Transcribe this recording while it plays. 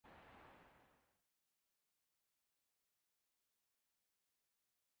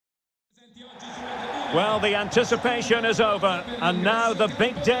Well, the anticipation is over, and now the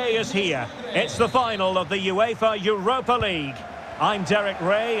big day is here. It's the final of the UEFA Europa League. I'm Derek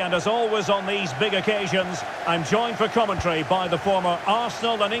Ray, and as always on these big occasions, I'm joined for commentary by the former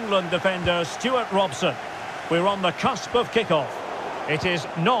Arsenal and England defender Stuart Robson. We're on the cusp of kickoff. It is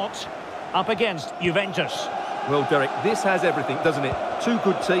Nantes up against Juventus. Well, Derek, this has everything, doesn't it? Two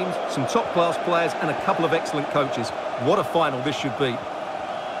good teams, some top-class players, and a couple of excellent coaches. What a final this should be.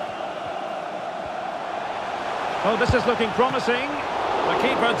 Oh, this is looking promising. The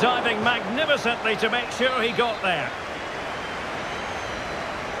keeper diving magnificently to make sure he got there.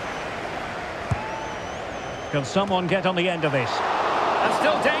 Can someone get on the end of this? And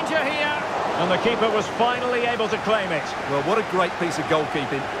still danger here. And the keeper was finally able to claim it. Well, what a great piece of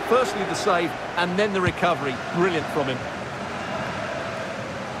goalkeeping. Firstly the save, and then the recovery. Brilliant from him.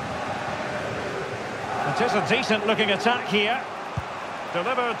 It is a decent-looking attack here.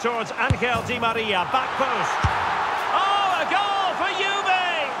 Delivered towards Angel Di Maria, back post. Oh, a goal for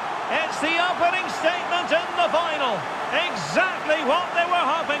Juve! It's the opening statement in the final. Exactly what they were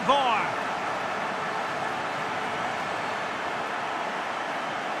hoping for.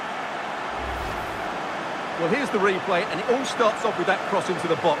 Well, here's the replay, and it all starts off with that cross into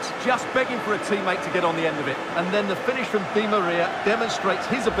the box, just begging for a teammate to get on the end of it. And then the finish from Di Maria demonstrates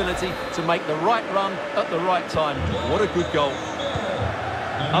his ability to make the right run at the right time. What a good goal.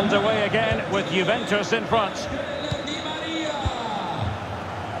 Underway again with Juventus in front.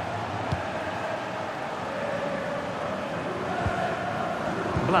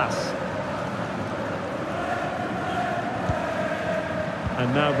 Blas.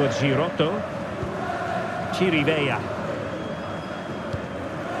 And now with Girotto. Chirivella.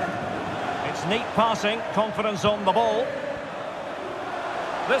 It's neat passing, confidence on the ball.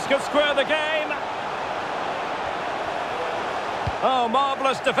 This could square the game. Oh,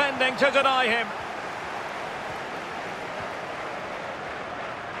 marvellous defending to deny him.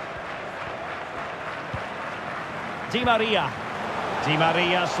 Di Maria. Di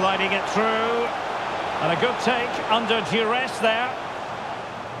Maria sliding it through. And a good take under duress there.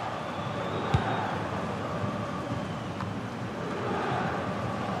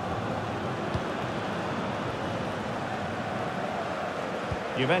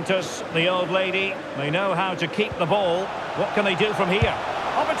 Juventus, the old lady, they know how to keep the ball. What can they do from here?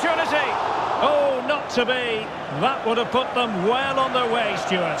 Opportunity! Oh, not to be. That would have put them well on their way,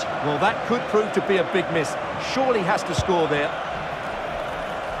 Stuart. Well, that could prove to be a big miss. Surely has to score there.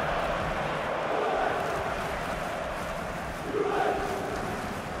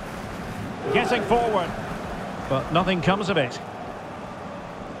 Getting forward, but nothing comes of it.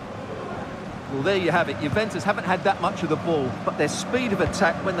 Well, there you have it. Juventus haven't had that much of the ball, but their speed of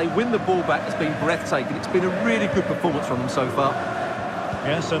attack when they win the ball back has been breathtaking. It's been a really good performance from them so far.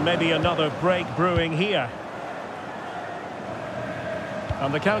 Yes, and maybe another break brewing here.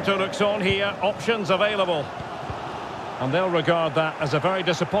 And the counter looks on here. Options available. And they'll regard that as a very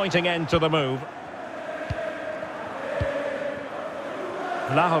disappointing end to the move.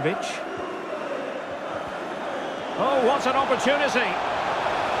 Vlahovic. Oh, what an opportunity.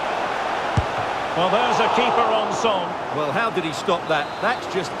 Well, there's a keeper on song. Well, how did he stop that? That's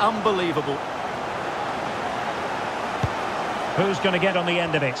just unbelievable. Who's going to get on the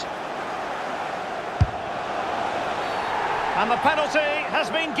end of it? And the penalty has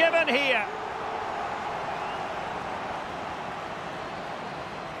been given here.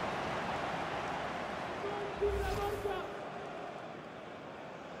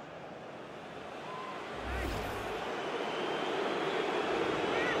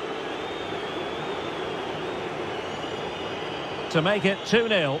 To make it 2-0.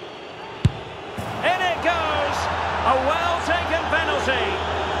 In it goes! A well-taken penalty.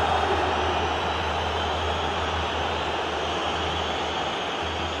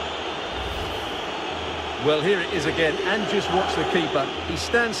 Well, here it is again, and just watch the keeper. He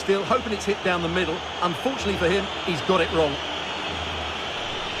stands still, hoping it's hit down the middle. Unfortunately for him, he's got it wrong.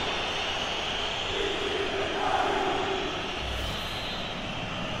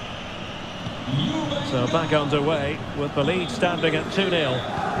 So back underway with the lead standing at 2-0.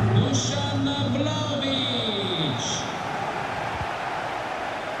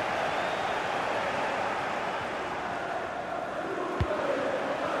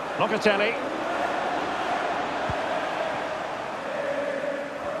 Locatelli.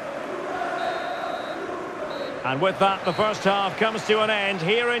 And with that, the first half comes to an end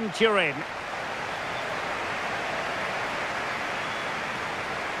here in Turin.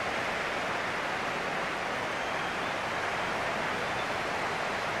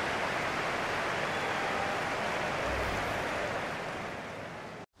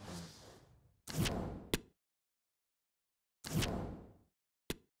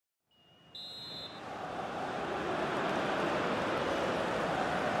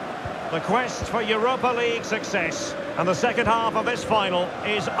 The quest for Europa League success. And the second half of this final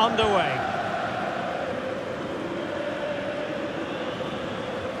is underway.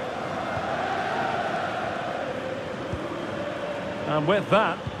 And with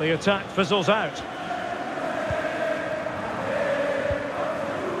that, the attack fizzles out.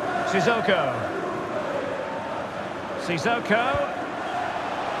 Sissoko.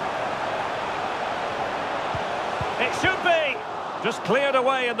 It should be! Just cleared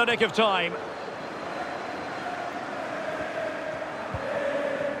away in the nick of time.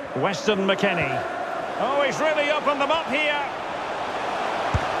 Weston McKennie. Oh, he's really opened them up here.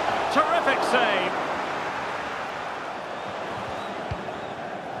 Terrific save.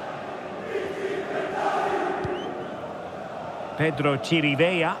 Pedro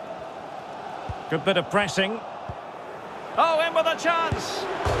Chirivella. Good bit of pressing. Oh, in with a chance.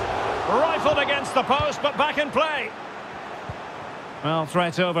 Rifled against the post, but back in play. Well,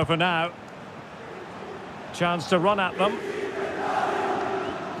 threat over for now. Chance to run at them.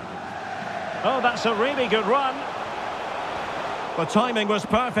 Oh, that's a really good run. The timing was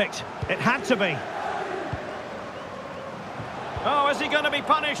perfect. It had to be. Oh, is he going to be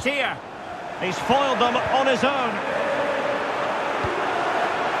punished here? He's foiled them on his own.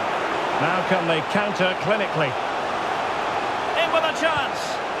 Now can they counter clinically? In with a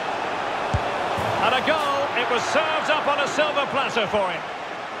chance. And a goal. It was served up on a silver platter for him.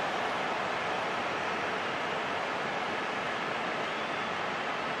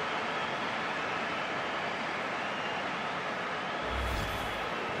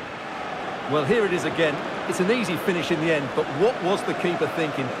 Well, here it is again. It's an easy finish in the end, but what was the keeper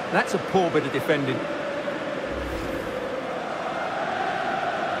thinking? That's a poor bit of defending.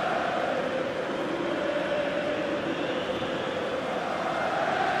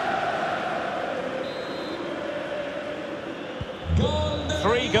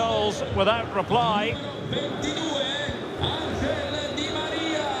 Three goals without reply.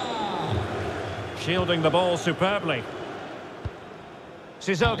 Shielding the ball superbly.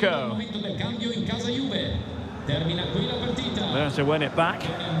 Sissoko. There to win it back.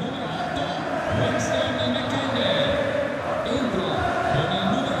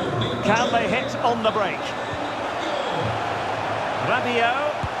 Can they hit on the break? Rabiot.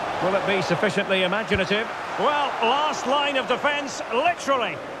 Will it be sufficiently imaginative? Well, last line of defence,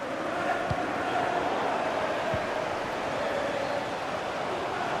 literally.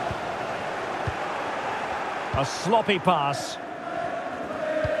 A sloppy pass.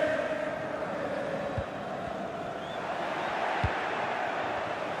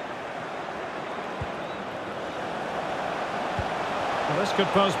 Well, this could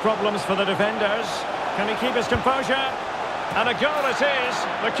pose problems for the defenders. Can he keep his composure? And a goal it is.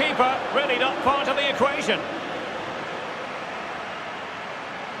 The keeper really not part of the equation.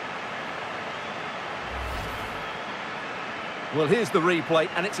 Well, here's the replay,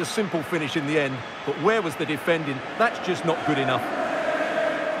 and it's a simple finish in the end. But where was the defending? That's just not good enough.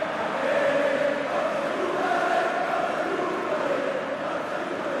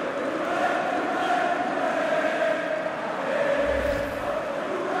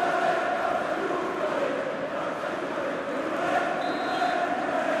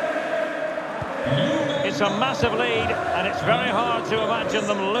 It's a massive lead, and it's very hard to imagine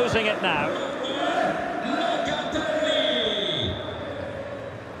them losing it now.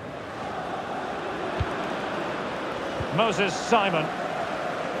 Moses Simon.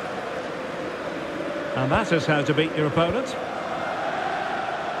 And that is how to beat your opponent.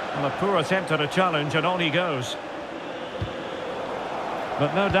 Well, a poor attempt at a challenge, and on he goes.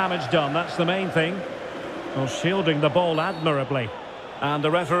 But no damage done, that's the main thing. Well, shielding the ball admirably. And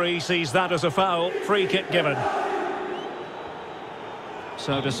the referee sees that as a foul. Free kick given.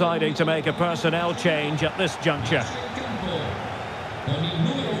 So deciding to make a personnel change at this juncture.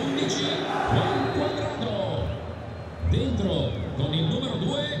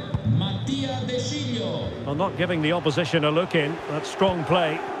 Well, not giving the opposition a look in. That's strong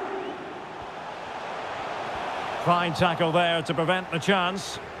play. Fine tackle there to prevent the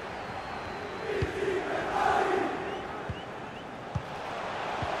chance.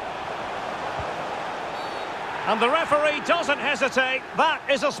 And the referee doesn't hesitate. That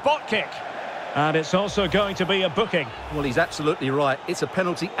is a spot kick. And it's also going to be a booking. Well, he's absolutely right. It's a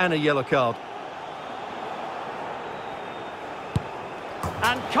penalty and a yellow card.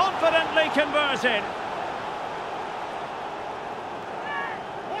 And confidently converted.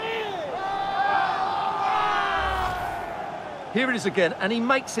 Here it is again, and he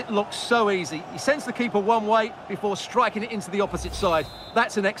makes it look so easy. He sends the keeper one way before striking it into the opposite side.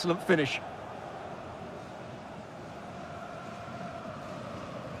 That's an excellent finish.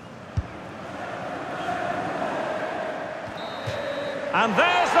 And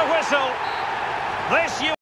there's the whistle. This